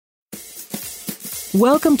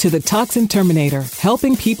Welcome to the Toxin Terminator,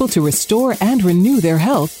 helping people to restore and renew their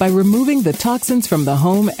health by removing the toxins from the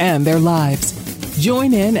home and their lives.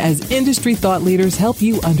 Join in as industry thought leaders help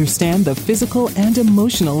you understand the physical and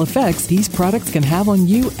emotional effects these products can have on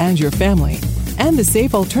you and your family, and the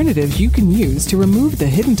safe alternatives you can use to remove the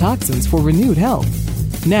hidden toxins for renewed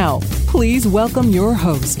health. Now, please welcome your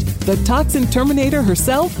host, the Toxin Terminator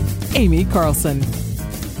herself, Amy Carlson.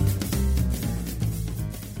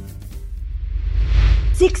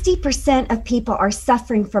 60% of people are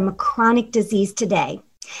suffering from a chronic disease today.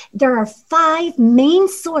 There are 5 main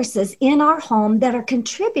sources in our home that are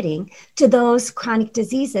contributing to those chronic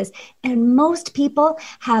diseases, and most people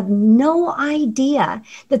have no idea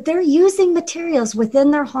that they're using materials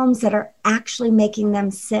within their homes that are actually making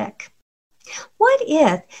them sick. What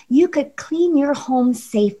if you could clean your home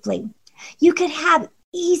safely? You could have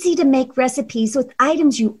easy to make recipes with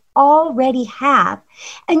items you already have,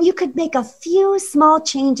 and you could make a few small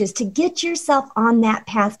changes to get yourself on that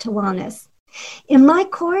path to wellness. In my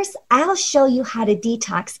course, I'll show you how to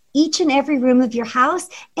detox each and every room of your house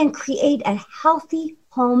and create a healthy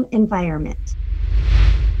home environment.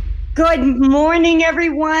 Good morning,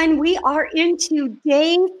 everyone. We are into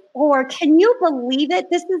day 4. Can you believe it?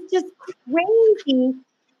 This is just crazy.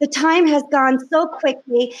 The time has gone so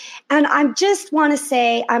quickly, and I just want to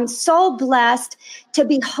say I'm so blessed to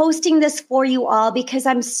be hosting this for you all, because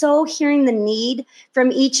I'm so hearing the need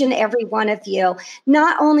from each and every one of you,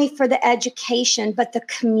 not only for the education, but the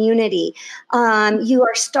community. You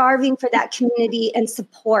are starving for that community and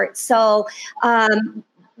support. So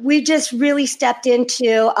we just really stepped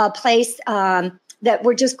into a place that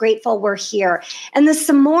we're just grateful we're here. And this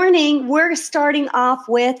morning, we're starting off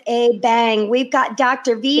with a bang. We've got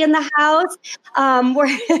Dr. V in the house.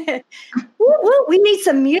 We need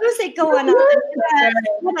some music going on.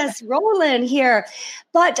 Get us rolling here.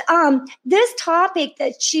 But this topic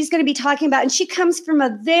that she's going to be talking about, and she comes from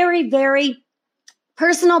a very, very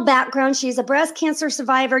personal background. She's a breast cancer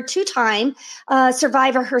survivor, 2-time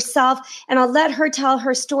survivor herself, and I'll let her tell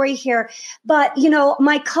her story here. But, you know,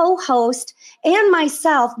 my co-host and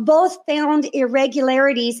myself both found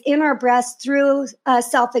irregularities in our breasts through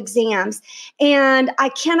self-exams. And I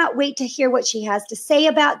cannot wait to hear what she has to say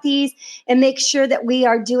about these and make sure that we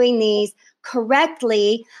are doing these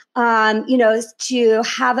correctly, to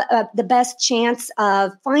have the best chance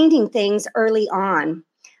of finding things early on.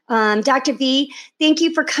 Dr. V, thank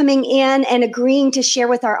you for coming in and agreeing to share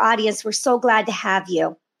with our audience. We're so glad to have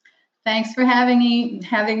you. Thanks for having me,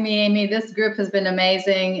 Amy. This group has been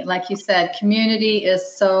amazing. Like you said, community is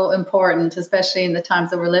so important, especially in the times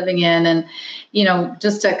that we're living in. And, you know,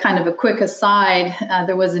 just a kind of a quick aside,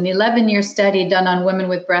 there was an 11-year study done on women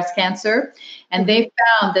with breast cancer, and they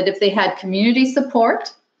found that if they had community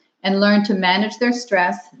support and learned to manage their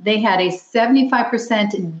stress, they had a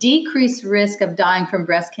 75% decreased risk of dying from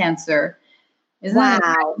breast cancer. Isn't that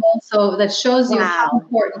incredible? So that shows you how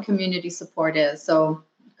important community support is. So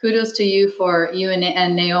kudos to you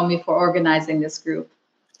and Naomi for organizing this group.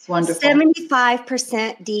 It's wonderful.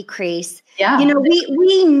 75% decrease. Yeah. You know,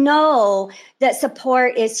 we know that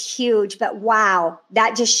support is huge, but wow,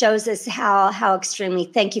 that just shows us how extremely.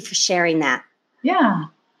 Thank you for sharing that. Yeah.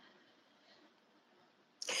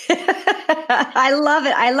 I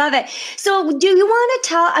love it. So do you want to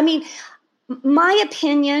tell, my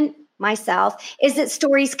opinion, myself, is that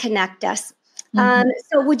stories connect us. Mm-hmm.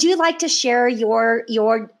 So would you like to share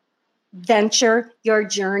your venture, your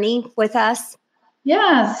journey with us?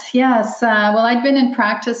 Yes. Well, I'd been in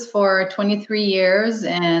practice for 23 years,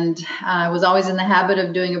 and I was always in the habit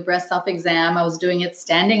of doing a breast self-exam. I was doing it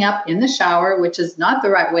standing up in the shower, which is not the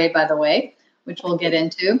right way, by the way, which we'll get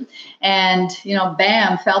into. And,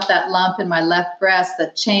 bam, felt that lump in my left breast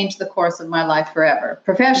that changed the course of my life forever,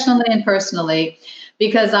 professionally and personally,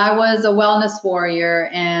 because I was a wellness warrior,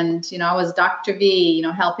 and, I was Dr. V,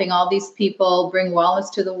 helping all these people bring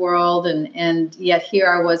wellness to the world. And yet here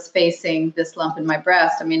I was facing this lump in my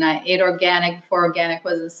breast. I ate organic before organic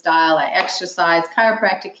was in style. I exercised,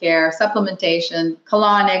 chiropractic care, supplementation,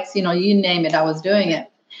 colonics, you name it, I was doing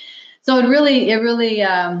it. So it really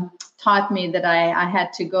taught me that I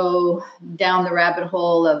had to go down the rabbit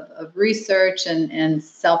hole of research and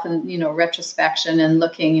self and retrospection and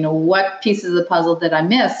looking, what pieces of the puzzle did I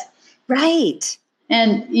miss? Right.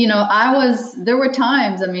 And there were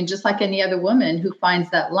times, just like any other woman who finds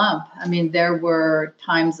that lump. There were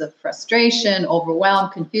times of frustration, overwhelm,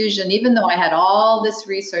 confusion, even though I had all this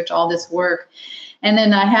research, all this work. And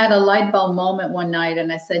then I had a light bulb moment one night,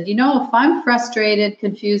 and I said, if I'm frustrated,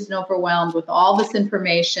 confused, and overwhelmed with all this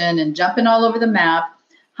information and jumping all over the map,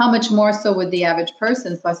 how much more so would the average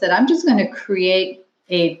person? So I said, I'm just going to create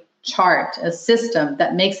a chart, a system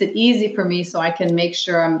that makes it easy for me so I can make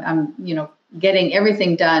sure I'm getting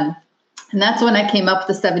everything done. And that's when I came up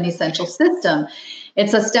with the 7 Essential System.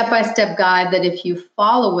 It's a step-by-step guide that if you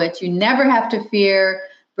follow it, you never have to fear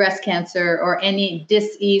breast cancer or any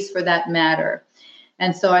dis-ease for that matter.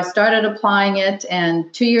 And so I started applying it,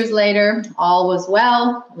 and 2 years later, all was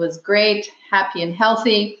well, was great, happy and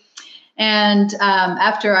healthy. And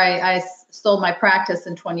after I sold my practice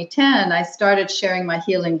in 2010, I started sharing my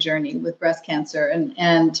healing journey with breast cancer,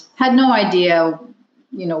 and had no idea,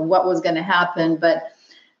 what was going to happen. But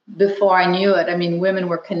before I knew it, I mean, women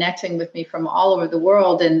were connecting with me from all over the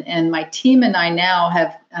world, and my team and I now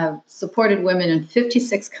have supported women in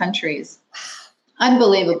 56 countries.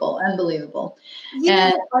 Unbelievable. You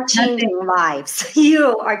are changing lives.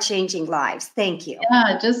 You are changing lives. Thank you.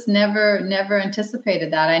 Yeah, just never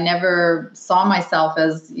anticipated that. I never saw myself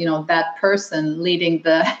as, that person leading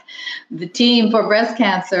the team for breast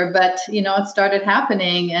cancer, but, it started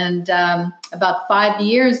happening. And about 5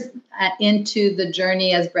 years into the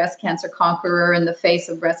journey as breast cancer conqueror in the face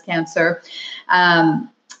of breast cancer,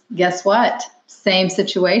 guess what? Same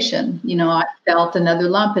situation. I felt another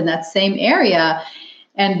lump in that same area.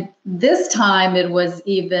 And this time it was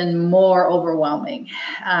even more overwhelming.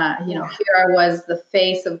 Here I was, the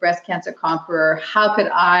face of breast cancer conqueror. How could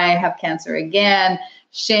I have cancer again?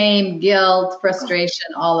 Shame, guilt, frustration,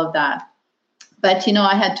 all of that. But,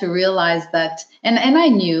 I had to realize that, and I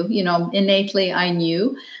knew, innately I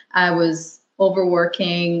knew I was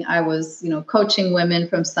overworking. I was, coaching women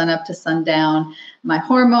from sunup to sundown. My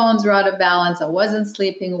hormones were out of balance. I wasn't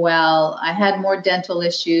sleeping well. I had more dental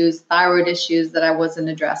issues, thyroid issues that I wasn't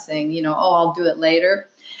addressing. I'll do it later.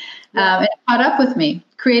 It caught up with me,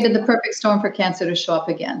 created the perfect storm for cancer to show up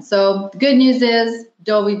again. So the good news is,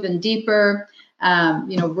 dove even deeper.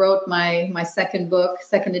 Wrote my second book,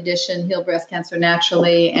 second edition, Heal Breast Cancer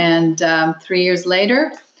Naturally. And 3 years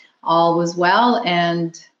later, all was well.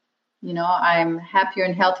 And I'm happier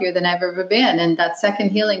and healthier than I've ever been. And that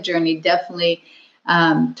second healing journey definitely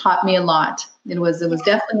taught me a lot. It was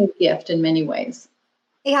definitely a gift in many ways.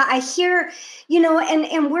 Yeah, I hear,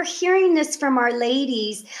 and we're hearing this from our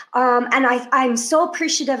ladies. And I'm so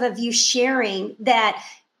appreciative of you sharing that,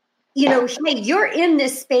 hey, you're in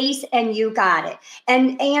this space and you got it.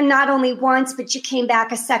 And not only once, but you came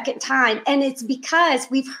back a second time. And it's because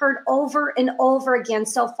we've heard over and over again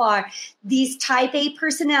so far, these type A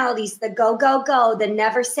personalities, the go, go, go, the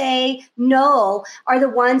never say no, are the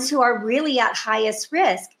ones who are really at highest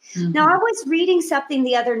risk. Mm-hmm. Now, I was reading something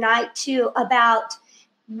the other night too about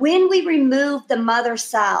when we remove the mother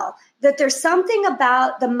cell, that there's something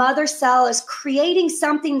about the mother cell is creating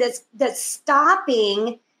something that's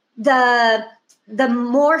stopping the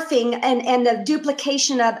morphing and the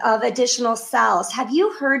duplication of additional cells. Have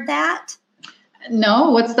you heard that?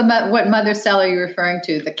 No. What mother cell are you referring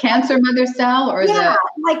to? The cancer mother cell, or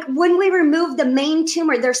like when we remove the main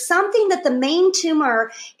tumor, there's something that the main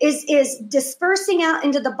tumor is dispersing out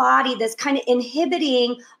into the body that's kind of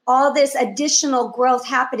inhibiting all this additional growth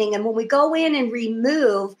happening. And when we go in and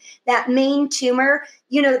remove that main tumor,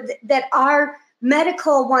 that our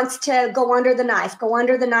medical wants to go under the knife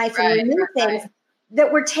and remove things,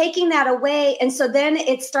 that we're taking that away. And so then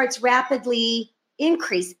it starts rapidly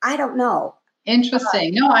increase. I don't know.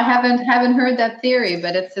 Interesting. No, I haven't heard that theory,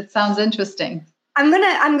 but it sounds interesting. I'm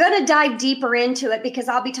gonna dive deeper into it because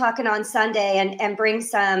I'll be talking on Sunday and bring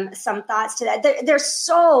some thoughts to that. There's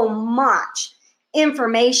so much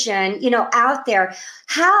information, out there.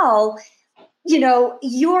 How,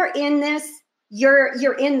 you're in this.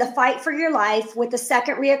 You're in the fight for your life with the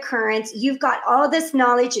second reoccurrence. You've got all this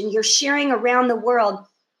knowledge and you're sharing around the world.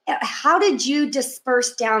 How did you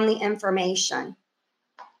disperse down the information?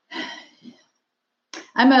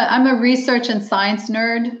 I'm a research and science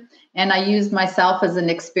nerd, and I use myself as an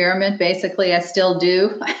experiment. Basically, I still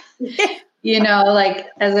do. Like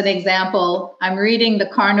as an example, I'm reading the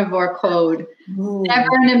Carnivore Code. Ooh.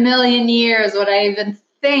 Never in a million years would I even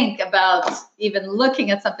think about even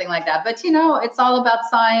looking at something like that. But, it's all about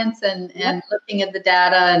science and looking at the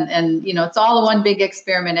data and, it's all one big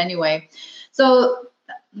experiment anyway. So,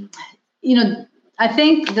 I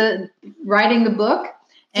think writing the book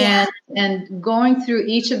and going through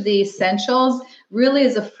each of the essentials really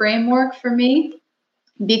is a framework for me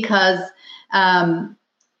because,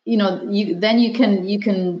 you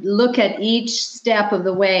can look at each step of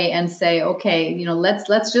the way and say, okay,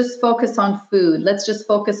 let's just focus on food. Let's just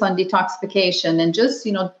focus on detoxification and just,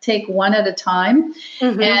 take one at a time.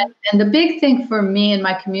 Mm-hmm. And the big thing for me and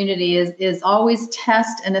my community is always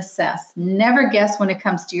test and assess. Never guess when it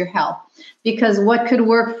comes to your health. because what could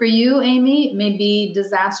work for you, Amy, may be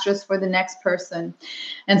disastrous for the next person.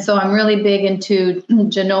 And so I'm really big into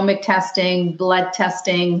genomic testing, blood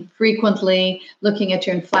testing frequently, looking at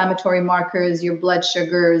your inflammatory markers, your blood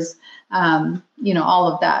sugars,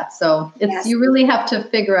 all of that. So you really have to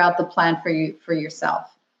figure out the plan for yourself.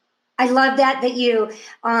 I love that you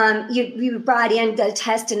brought in the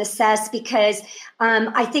test and assess, because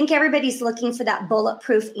I think everybody's looking for that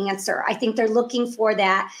bulletproof answer. I think they're looking for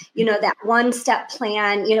that, that one-step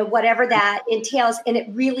plan, whatever that entails. And it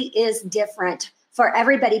really is different for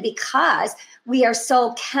everybody because we are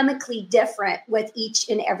so chemically different with each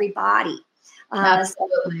and every body.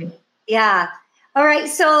 Absolutely. So, yeah. All right.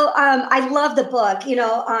 So I love the book,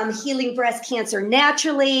 Healing Breast Cancer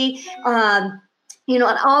Naturally, and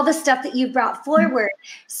all the stuff that you brought forward.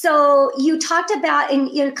 So you talked about, and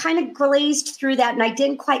you kind of glazed through that, and I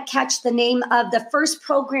didn't quite catch the name of the first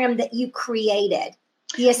program that you created.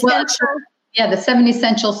 The Essential. The 7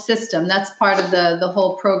 Essential System. That's part of the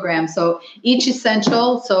whole program. So each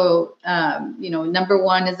essential. So, number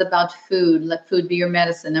 1 is about food. Let food be your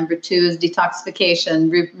medicine. Number 2 is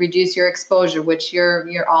detoxification, reduce your exposure, which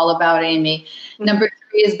you're all about, Amy. Mm-hmm. Number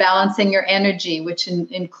 3 is balancing your energy, which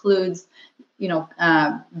includes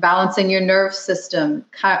balancing your nerve system,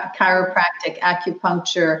 chiropractic,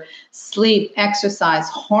 acupuncture, sleep, exercise,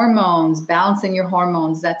 hormones, balancing your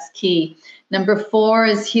hormones. That's key. Number 4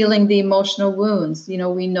 is healing the emotional wounds.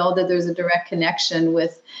 We know that there's a direct connection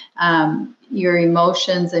with your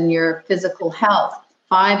emotions and your physical health.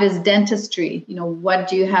 5 is dentistry. What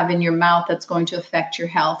do you have in your mouth that's going to affect your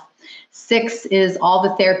health? 6 is all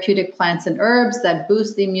the therapeutic plants and herbs that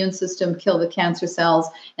boost the immune system, kill the cancer cells.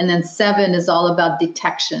 And then 7 is all about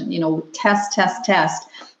detection, test,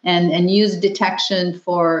 and use detection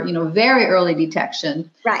for, very early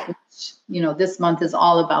detection. Right. Which, this month is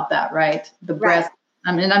all about that, right? The breast.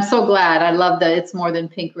 Right. And I'm so glad. I love that it's more than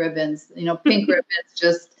pink ribbons. Pink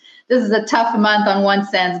ribbons this is a tough month on one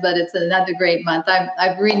sense, but it's another great month.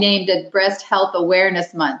 I've renamed it Breast Health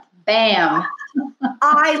Awareness Month. Bam.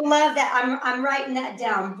 I love that. I'm writing that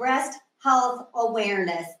down. Breast health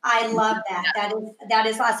awareness. I love that. That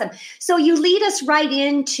is awesome. So you lead us right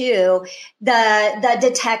into the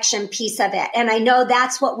detection piece of it. And I know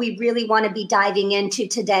that's what we really want to be diving into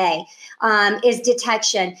today, is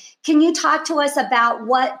detection. Can you talk to us about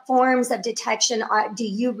what forms of detection do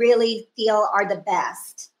you really feel are the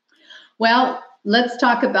best? Well, let's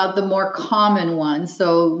talk about the more common ones.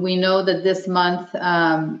 So we know that this month,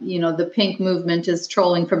 the pink movement is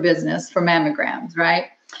trolling for business for mammograms, right?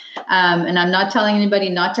 And I'm not telling anybody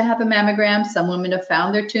not to have a mammogram. Some women have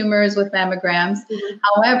found their tumors with mammograms. Mm-hmm.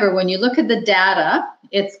 However, when you look at the data,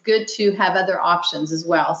 it's good to have other options as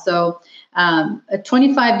well. So a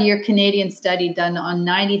 25-year Canadian study done on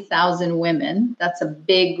 90,000 women, that's a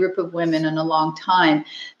big group of women in a long time,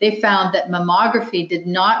 they found that mammography did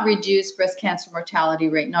not reduce breast cancer mortality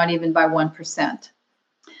rate, not even by 1%.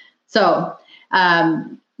 So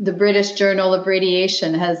the British Journal of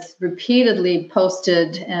Radiation has repeatedly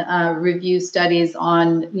posted review studies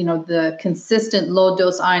on, the consistent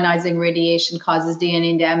low-dose ionizing radiation causes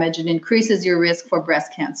DNA damage and increases your risk for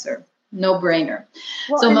breast cancer. No brainer.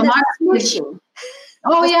 Well, so mammography.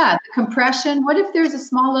 Oh yeah, the compression. What if there's a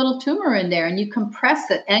small little tumor in there and you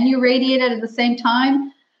compress it and you radiate it at the same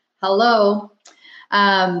time? Hello.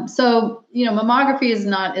 So mammography is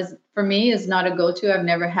not a go-to. I've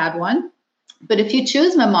never had one. But if you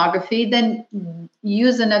choose mammography, then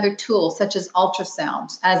use another tool such as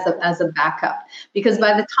ultrasound as a backup, because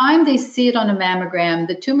by the time they see it on a mammogram,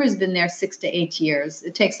 the tumor's been there 6 to 8 years.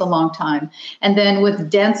 It takes a long time. And then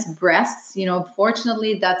with dense breasts,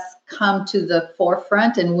 fortunately, that's come to the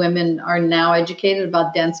forefront, and women are now educated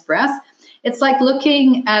about dense breasts. It's like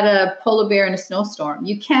looking at a polar bear in a snowstorm.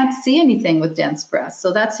 You can't see anything with dense breasts.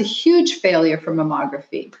 So that's a huge failure for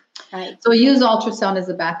mammography. Right. So use ultrasound as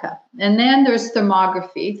a backup. And then there's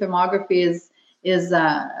thermography. Thermography is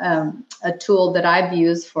a tool that I've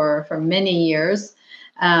used for many years.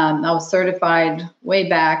 I was certified way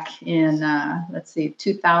back in,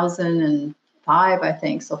 2005, I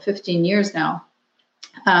think. So 15 years now.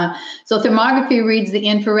 So thermography reads the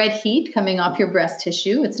infrared heat coming off your breast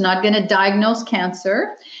tissue. It's not going to diagnose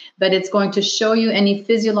cancer, but it's going to show you any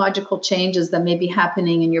physiological changes that may be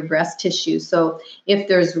happening in your breast tissue. So if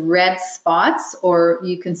there's red spots, or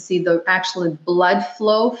you can see the actual blood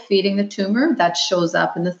flow feeding the tumor, that shows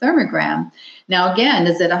up in the thermogram. Now, again,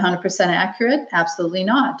 is it 100% accurate? Absolutely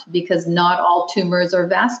not, because not all tumors are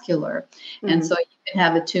vascular. Mm-hmm. And so you can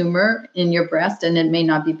have a tumor in your breast and it may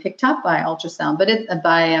not be picked up by ultrasound, but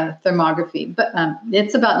by thermography. But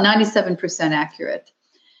it's about 97% accurate.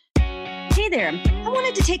 Hey there. I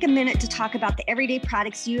wanted to take a minute to talk about the everyday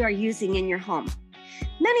products you are using in your home.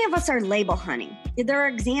 Many of us are label hunting. They're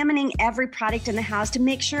examining every product in the house to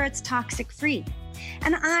make sure it's toxic free.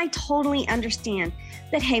 And I totally understand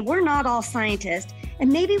that, hey, we're not all scientists,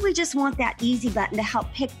 and maybe we just want that easy button to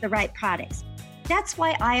help pick the right products. That's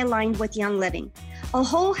why I aligned with Young Living, a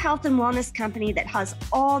whole health and wellness company that has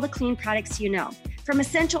all the clean products you know, from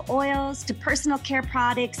essential oils to personal care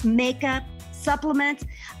products, makeup, supplements,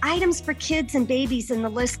 items for kids and babies, and the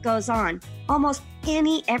list goes on. Almost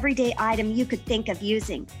any everyday item you could think of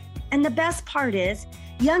using. And the best part is,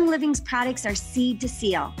 Young Living's products are seed to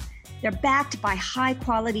seal. They're backed by high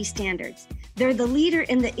quality standards. They're the leader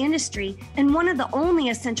in the industry and one of the only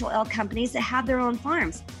essential oil companies that have their own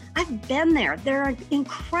farms. I've been there. They're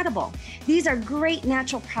incredible. These are great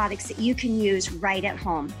natural products that you can use right at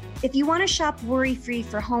home. If you want to shop worry-free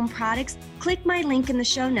for home products, click my link in the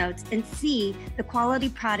show notes and see the quality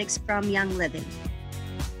products from Young Living.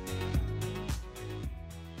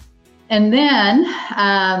 And then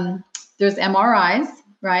there's MRIs,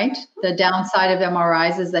 right? The downside of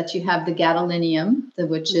MRIs is that you have the gadolinium,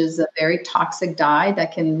 which is a very toxic dye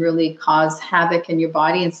that can really cause havoc in your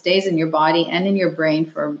body and stays in your body and in your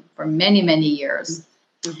brain for many, many years.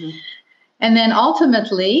 Mm-hmm. And then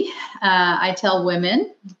ultimately, I tell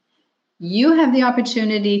women, you have the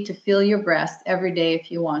opportunity to feel your breast every day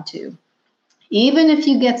if you want to. Even if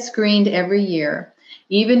you get screened every year,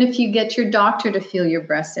 even if you get your doctor to feel your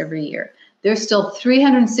breast every year, there's still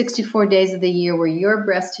 364 days of the year where your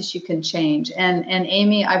breast tissue can change. And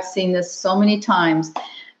Amy, I've seen this so many times.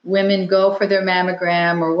 Women go for their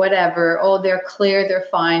mammogram or whatever. Oh, they're clear, they're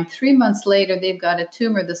fine. 3 months later, they've got a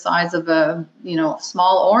tumor the size of a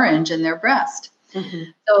small orange in their breast. Mm-hmm.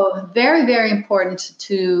 So very, very important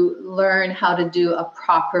to learn how to do a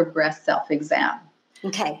proper breast self-exam.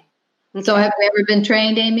 Okay. So have you ever been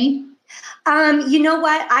trained, Amy? You know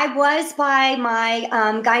what? I was by my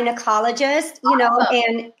gynecologist,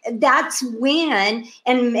 and that's when,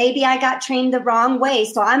 and maybe I got trained the wrong way.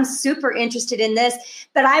 So I'm super interested in this,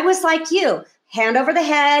 but I was like you, hand over the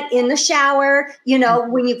head in the shower,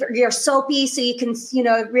 when you're soapy, so you can,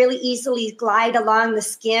 really easily glide along the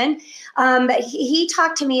skin. But he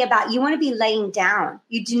talked to me about, you want to be laying down.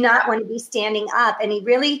 You do not want to be standing up. And he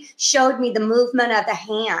really showed me the movement of the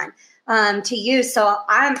hand. To use. So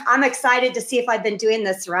I'm excited to see if I've been doing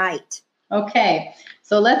this right. Okay.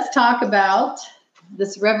 So let's talk about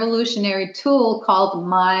this revolutionary tool called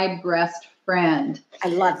My Breast Friend. I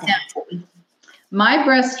love that. My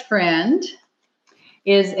Breast Friend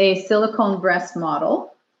is a silicone breast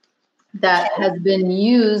model that has been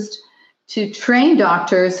used to train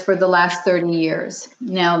doctors for the last 30 years.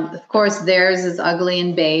 Now, of course, theirs is ugly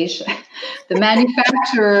and beige. The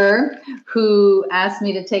manufacturer who asked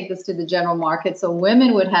me to take this to the general market so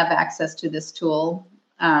women would have access to this tool,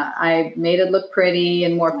 I made it look pretty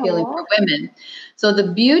and more appealing for women. So the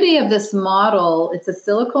beauty of this model, it's a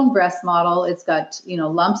silicone breast model. It's got,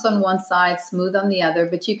 lumps on one side, smooth on the other,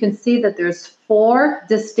 but you can see that there's 4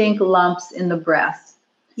 distinct lumps in the breast.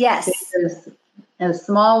 Yes. There's a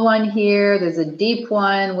small one here. There's a deep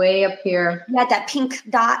one way up here. Yeah, that pink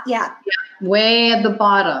dot. Yeah. Way at the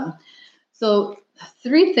bottom. So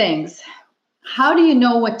 3 things. How do you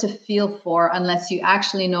know what to feel for unless you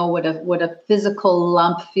actually know what a physical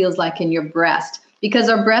lump feels like in your breast? Because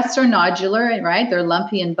our breasts are nodular, right? They're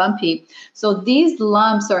lumpy and bumpy. So these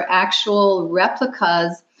lumps are actual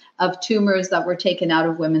replicas of tumors that were taken out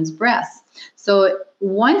of women's breasts. So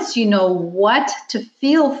once you know what to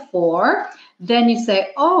feel for, then you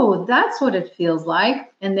say, oh, that's what it feels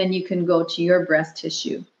like. And then you can go to your breast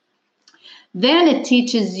tissue. Then it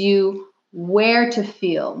teaches you where to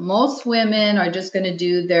feel. Most women are just going to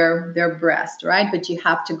do their breast, right? But you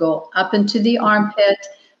have to go up into the armpit,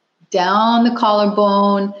 down the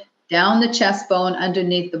collarbone, down the chest bone,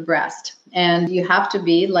 underneath the breast. And you have to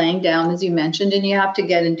be laying down, as you mentioned, and you have to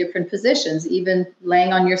get in different positions, even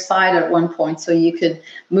laying on your side at one point, so you could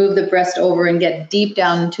move the breast over and get deep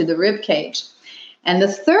down into the rib cage. And the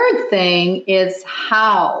third thing is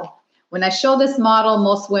how. When I show this model,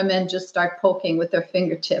 most women just start poking with their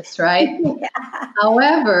fingertips, right? Yeah.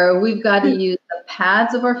 However, we've got to use the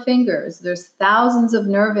pads of our fingers. There's thousands of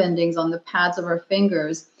nerve endings on the pads of our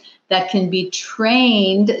fingers that can be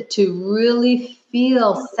trained to really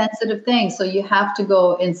feel sensitive things. So you have to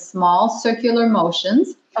go in small circular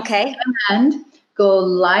motions. Okay. And go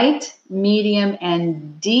light, medium,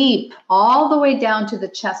 and deep all the way down to the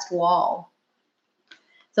chest wall.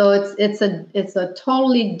 So it's a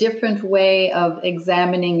totally different way of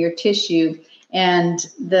examining your tissue. And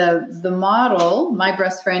the model, My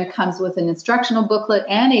Breast Friend, comes with an instructional booklet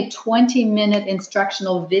and a 20-minute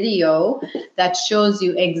instructional video that shows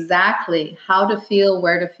you exactly how to feel,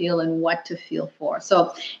 where to feel, and what to feel for.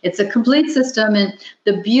 So it's a complete system. And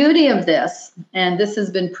the beauty of this, and this has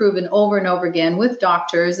been proven over and over again with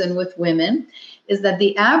doctors and with women, is that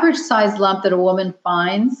the average size lump that a woman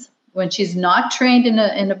finds when she's not trained in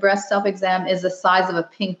a breast self-exam is the size of a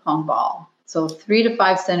ping pong ball. So 3 to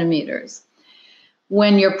 5 centimeters.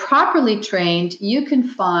 When you're properly trained, you can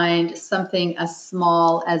find something as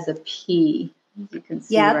small as a pea. You can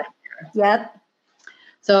see right here. Yep.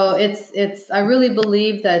 So I really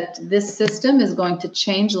believe that this system is going to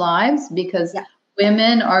change lives because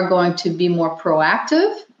women are going to be more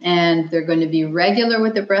proactive and they're going to be regular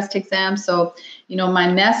with the breast exam. So, my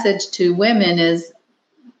message to women is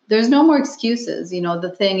there's no more excuses.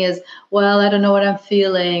 The thing is, well, I don't know what I'm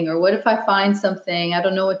feeling, or what if I find something? I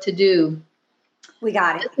don't know what to do. We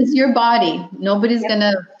got it. This is your body. Nobody's going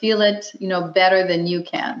to feel it, better than you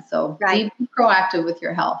can. So be proactive with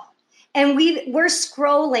your health. And we're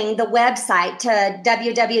scrolling the website to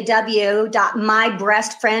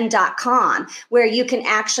www.mybreastfriend.com, where you can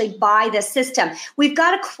actually buy the system. We've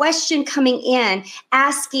got a question coming in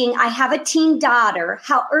asking, I have a teen daughter.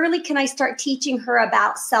 How early can I start teaching her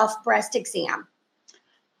about self-breast exam?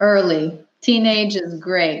 Early. Teenage is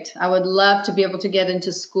great. I would love to be able to get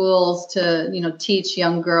into schools to, teach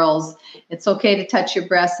young girls. It's okay to touch your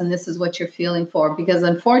breasts, and this is what you're feeling for. Because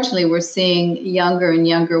unfortunately, we're seeing younger and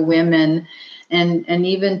younger women and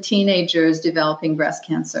even teenagers developing breast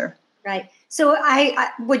cancer. Right. So I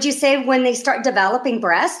would you say when they start developing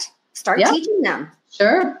breast, start teaching them?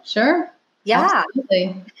 Sure. Yeah.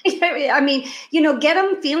 Absolutely. I mean, get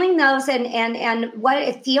them feeling those and what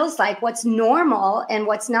it feels like, what's normal and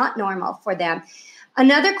what's not normal for them.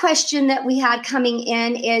 Another question that we had coming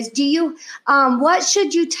in is, what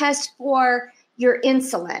should you test for your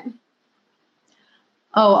insulin?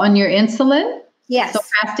 Oh, on your insulin? Yes. So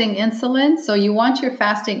fasting insulin. So you want your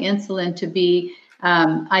fasting insulin to be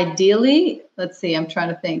ideally, let's see, I'm trying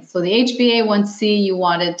to think. So the HbA1c, you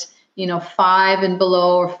want it 5 and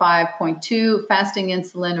below, or 5.2, fasting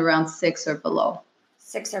insulin around 6 or below.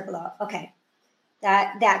 6 or below. Okay.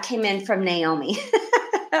 That came in from Naomi.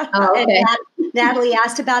 Oh, okay. And Natalie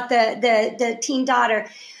asked about the teen daughter.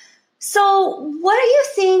 So what do you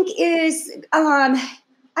think is, I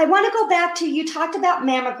want to go back to, you talked about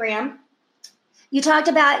mammogram. You talked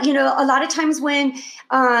about, a lot of times when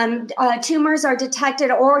tumors are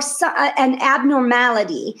detected or an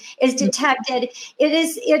abnormality is detected, it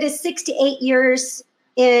is 6 to 8 years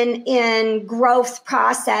in growth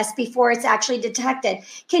process before it's actually detected.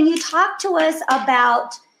 Can you talk to us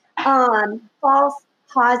about false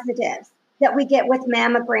positives that we get with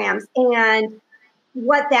mammograms and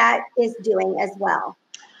what that is doing as well?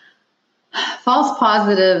 False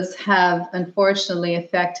positives have unfortunately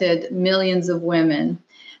affected millions of women.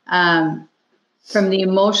 From the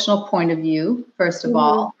emotional point of view, first of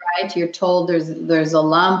all, right? You're told there's a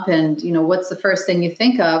lump, and what's the first thing you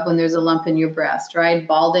think of when there's a lump in your breast, right?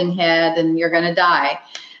 Balding head, and you're going to die.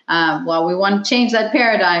 Well, we want to change that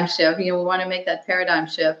paradigm shift. We want to make that paradigm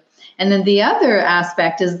shift. And then the other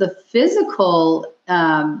aspect is the physical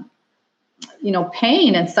pain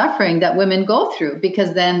and suffering that women go through,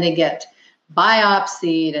 because then they get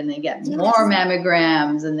biopsied and they get more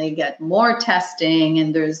mammograms and they get more testing,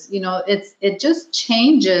 and there's it just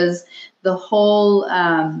changes the whole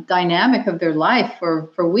dynamic of their life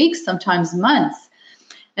for weeks, sometimes months.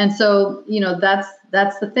 And so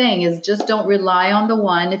that's the thing, is just don't rely on the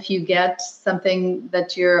one. If you get something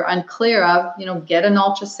that you're unclear of, get an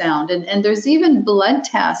ultrasound, and there's even blood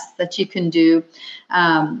tests that you can do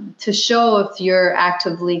to show if you're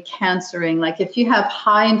actively cancering. Like if you have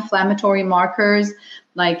high inflammatory markers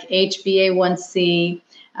like HbA1c,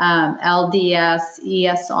 LDS,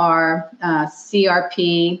 ESR,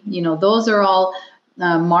 CRP, those are all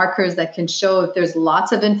markers that can show if there's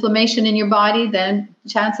lots of inflammation in your body, then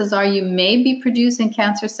chances are you may be producing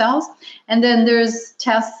cancer cells. And then there's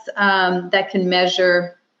tests that can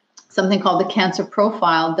measure something called the cancer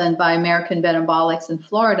profile done by American Metabolics in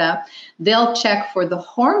Florida. They'll check for the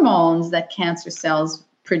hormones that cancer cells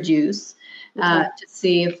produce to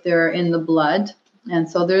see if they're in the blood. And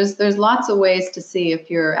so there's lots of ways to see if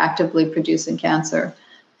you're actively producing cancer.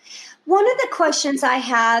 One of the questions I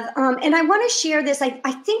have, and I want to share this, I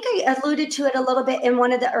think I alluded to it a little bit in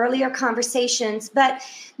one of the earlier conversations, but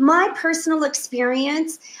my personal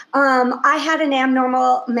experience, I had an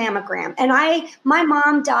abnormal mammogram, and my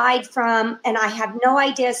mom died from, and I have no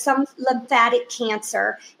idea, some lymphatic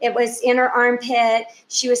cancer. It was in her armpit.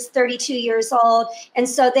 She was 32 years old. And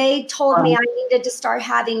so they told me I needed to start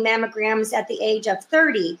having mammograms at the age of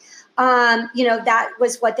 30. That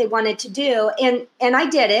was what they wanted to do. And I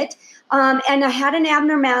did it. And I had an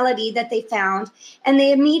abnormality that they found, and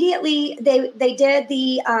they immediately, they did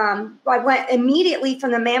the, I went immediately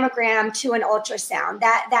from the mammogram to an ultrasound.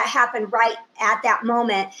 That happened right at that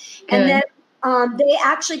moment. Good. And then they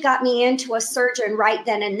actually got me into a surgeon right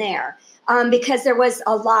then and there, because there was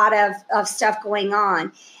a lot of stuff going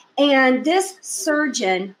on. And this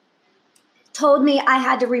surgeon told me I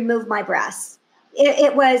had to remove my breasts.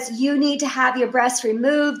 It was, you need to have your breasts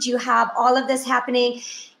removed. You have all of this happening.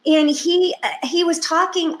 And he was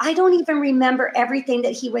talking, I don't even remember everything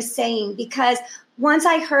that he was saying, because once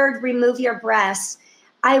I heard remove your breasts,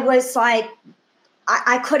 I was like,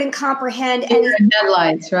 I couldn't comprehend anything.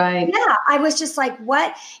 Headlights, right? Yeah, I was just like,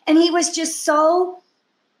 what? And he was just I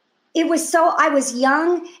was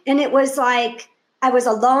young, and it was like, I was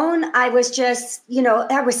alone. I was just,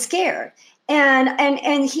 I was scared.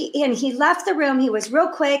 And he left the room. He was real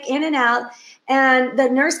quick, in and out. And the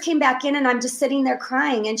nurse came back in, and I'm just sitting there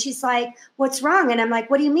crying. And she's like, what's wrong? And I'm like,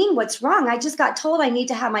 what do you mean, what's wrong? I just got told I need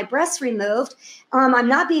to have my breasts removed. I'm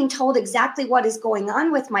not being told exactly what is going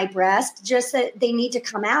on with my breast, just that they need to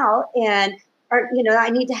come out, and, I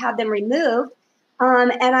need to have them removed.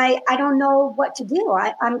 And I don't know what to do.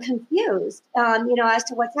 I'm confused, as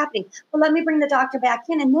to what's happening. Well, let me bring the doctor back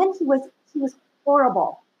in. And then he was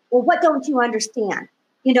horrible. Well, what don't you understand?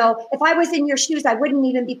 If I was in your shoes, I wouldn't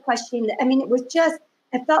even be questioning that. I mean, it was just,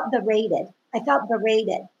 I felt berated.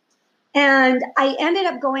 And I ended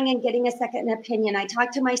up going and getting a second opinion. I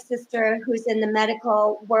talked to my sister who's in the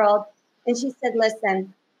medical world, and she said,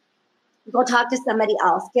 listen, go talk to somebody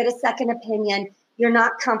else, get a second opinion. You're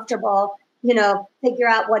not comfortable, figure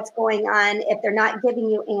out what's going on. If they're not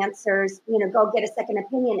giving you answers, go get a second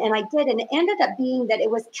opinion. And I did. And it ended up being that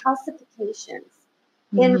it was calcifications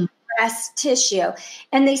in breast tissue.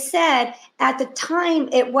 And they said at the time,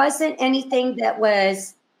 it wasn't anything that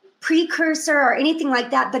was precursor or anything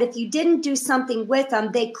like that. But if you didn't do something with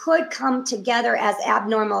them, they could come together as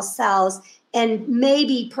abnormal cells, and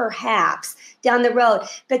maybe perhaps down the road.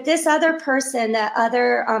 But this other person, the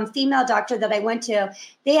other female doctor that I went to,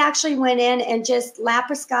 they actually went in and just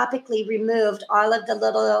laparoscopically removed all of the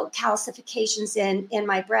little calcifications in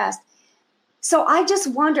my breast. So I just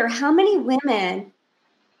wonder how many women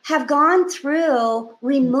have gone through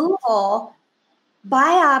removal,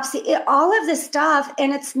 biopsy, all of this stuff,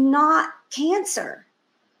 and it's not cancer.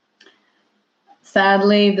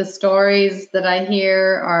 Sadly, the stories that I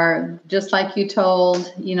hear are just like you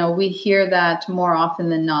told. We hear that more often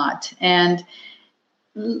than not. And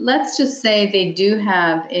let's just say they do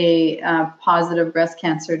have a positive breast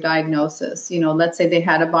cancer diagnosis. Let's say they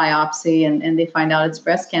had a biopsy and they find out it's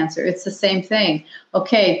breast cancer. It's the same thing.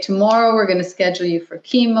 Okay, tomorrow we're going to schedule you for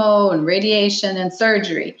chemo and radiation and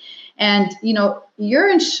surgery. And, you're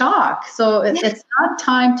in shock. So it's not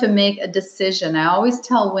time to make a decision. I always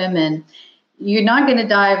tell women, you're not going to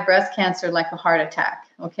die of breast cancer like a heart attack.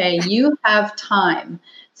 Okay, you have time.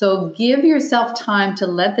 So give yourself time to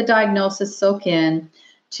let the diagnosis soak in,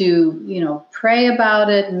 to, pray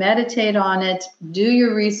about it, meditate on it, do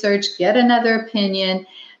your research, get another opinion,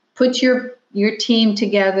 put your team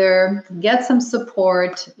together, get some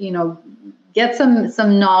support, get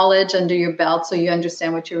some knowledge under your belt so you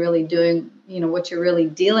understand what you're really doing, what you're really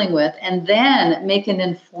dealing with, and then make an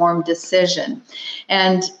informed decision.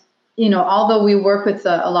 And although we work with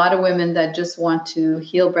a lot of women that just want to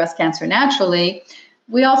heal breast cancer naturally,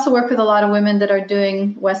 we also work with a lot of women that are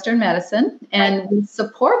doing Western medicine, and we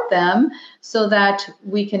support them so that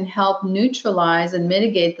we can help neutralize and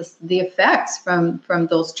mitigate the effects from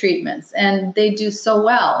those treatments. And they do so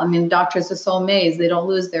well. I mean, doctors are so amazed. They don't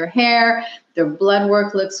lose their hair. Their blood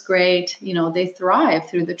work looks great. They thrive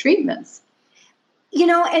through the treatments.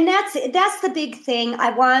 And that's the big thing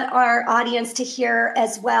I want our audience to hear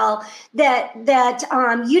as well, that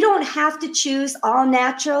you don't have to choose all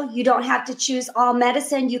natural. You don't have to choose all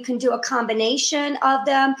medicine. You can do a combination of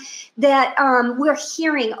them. That we're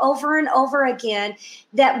hearing over and over again,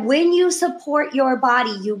 that when you support your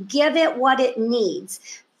body, you give it what it needs,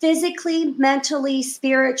 physically, mentally,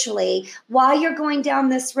 spiritually, while you're going down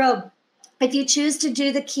this road. If you choose to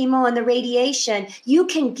do the chemo and the radiation, you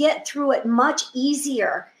can get through it much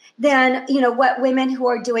easier than, what women who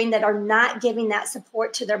are doing that are not giving that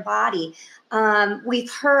support to their body.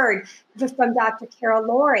 We've heard from Dr. Carol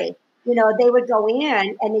Laurie, they would go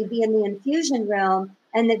in and they'd be in the infusion room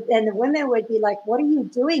and the women would be like, what are you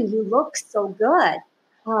doing? You look so good.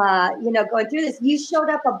 Going through this. You showed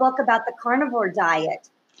up a book about the carnivore diet.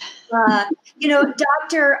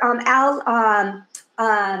 Dr. Al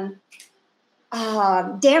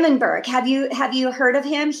Dannenberg. Have you heard of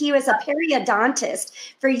him? He was a periodontist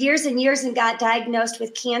for years and years and got diagnosed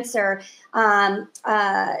with cancer,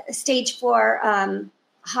 stage 4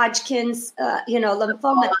 Hodgkin's,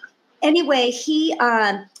 lymphoma. Anyway, he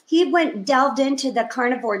delved into the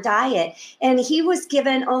carnivore diet, and he was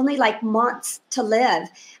given only like months to live.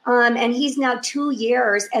 And he's now 2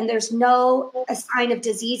 years, and there's no sign of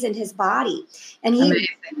disease in his body. And he,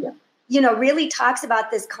 amazing. Really talks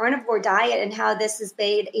about this carnivore diet and how this has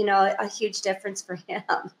made, a huge difference for him.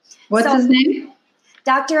 What's his name?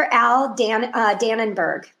 Dr. Al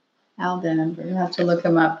Dannenberg. Al Dannenberg. You have to look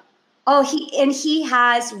him up. Oh, he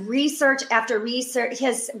has research after research.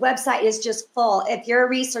 His website is just full. If you're a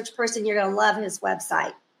research person, you're going to love his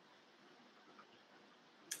website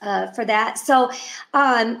for that. So,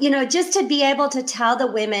 just to be able to tell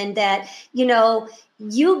the women that,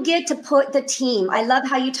 you get to put the team. I love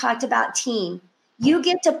how you talked about team. You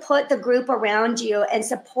get to put the group around you and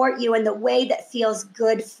support you in the way that feels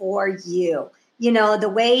good for you.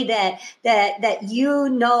 The way that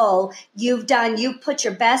you've put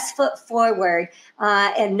your best foot forward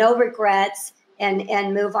and no regrets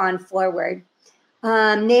and move on forward.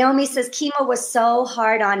 Naomi says, chemo was so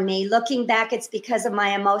hard on me. Looking back, it's because of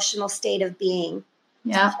my emotional state of being.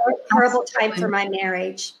 Yeah. Horrible time for my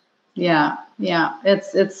marriage. Yeah.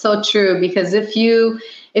 It's so true, because if you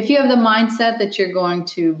have the mindset that you're going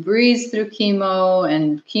to breeze through chemo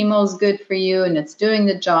and chemo's good for you and it's doing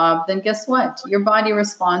the job, then guess what? Your body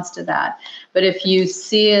responds to that. But if you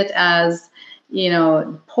see it as,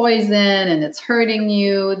 poison and it's hurting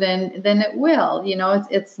you, then it will.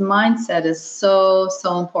 It's mindset is so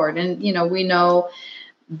important. We know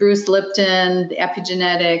Bruce Lipton, the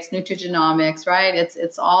epigenetics, nutrigenomics, right?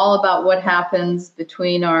 It's all about what happens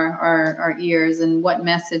between our ears and what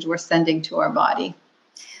message we're sending to our body.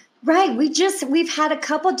 Right. We've had a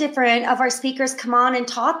couple different of our speakers come on and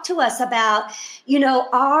talk to us about,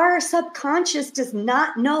 our subconscious does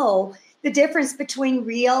not know the difference between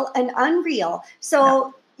real and unreal.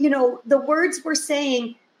 So, the words we're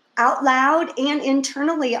saying out loud and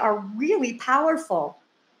internally are really powerful.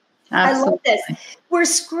 Absolutely. I love this. We're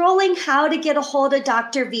scrolling how to get a hold of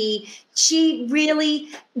Dr. V.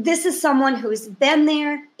 This is someone who's been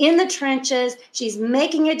there in the trenches. She's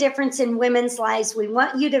making a difference in women's lives. We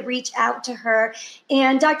want you to reach out to her.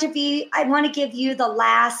 And Dr. V, I want to give you the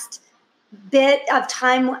last bit of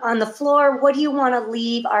time on the floor. What do you want to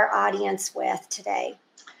leave our audience with today?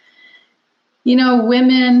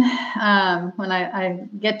 Women, when I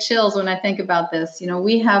get chills when I think about this,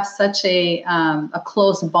 we have such a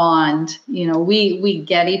close bond. We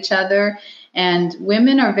get each other, and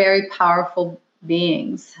women are very powerful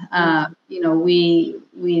beings. We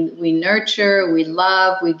nurture, we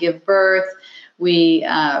love, we give birth, we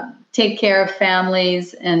take care of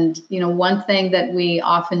families. And, one thing that we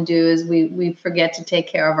often do is we forget to take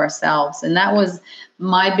care of ourselves. And that was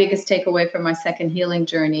my biggest takeaway from my second healing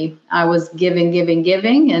journey. I was giving,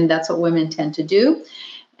 and that's what women tend to do.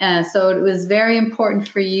 And so it was very important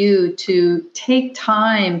for you to take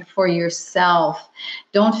time for yourself.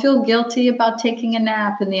 Don't feel guilty about taking a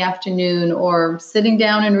nap in the afternoon or sitting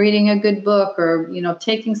down and reading a good book or,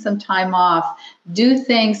 taking some time off. Do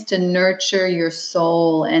things to nurture your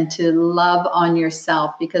soul and to love on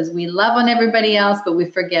yourself, because we love on everybody else, but we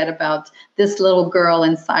forget about this little girl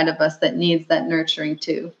inside of us that needs that nurturing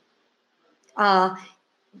too.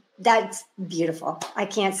 That's beautiful. I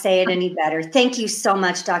can't say it any better. Thank you so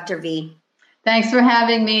much, Dr. V. Thanks for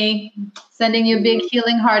having me. Sending you a big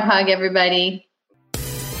healing heart hug, everybody.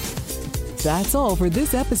 That's all for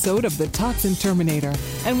this episode of The Toxin Terminator,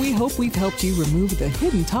 and we hope we've helped you remove the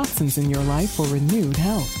hidden toxins in your life for renewed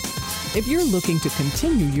health. If you're looking to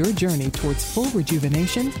continue your journey towards full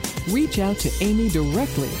rejuvenation, reach out to Amy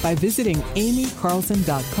directly by visiting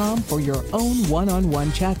amycarlson.com for your own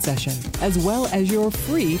one-on-one chat session, as well as your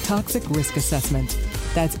free toxic risk assessment.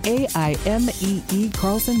 That's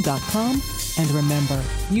AIMEEcarlson.com. And remember,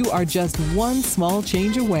 you are just one small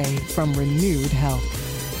change away from renewed health.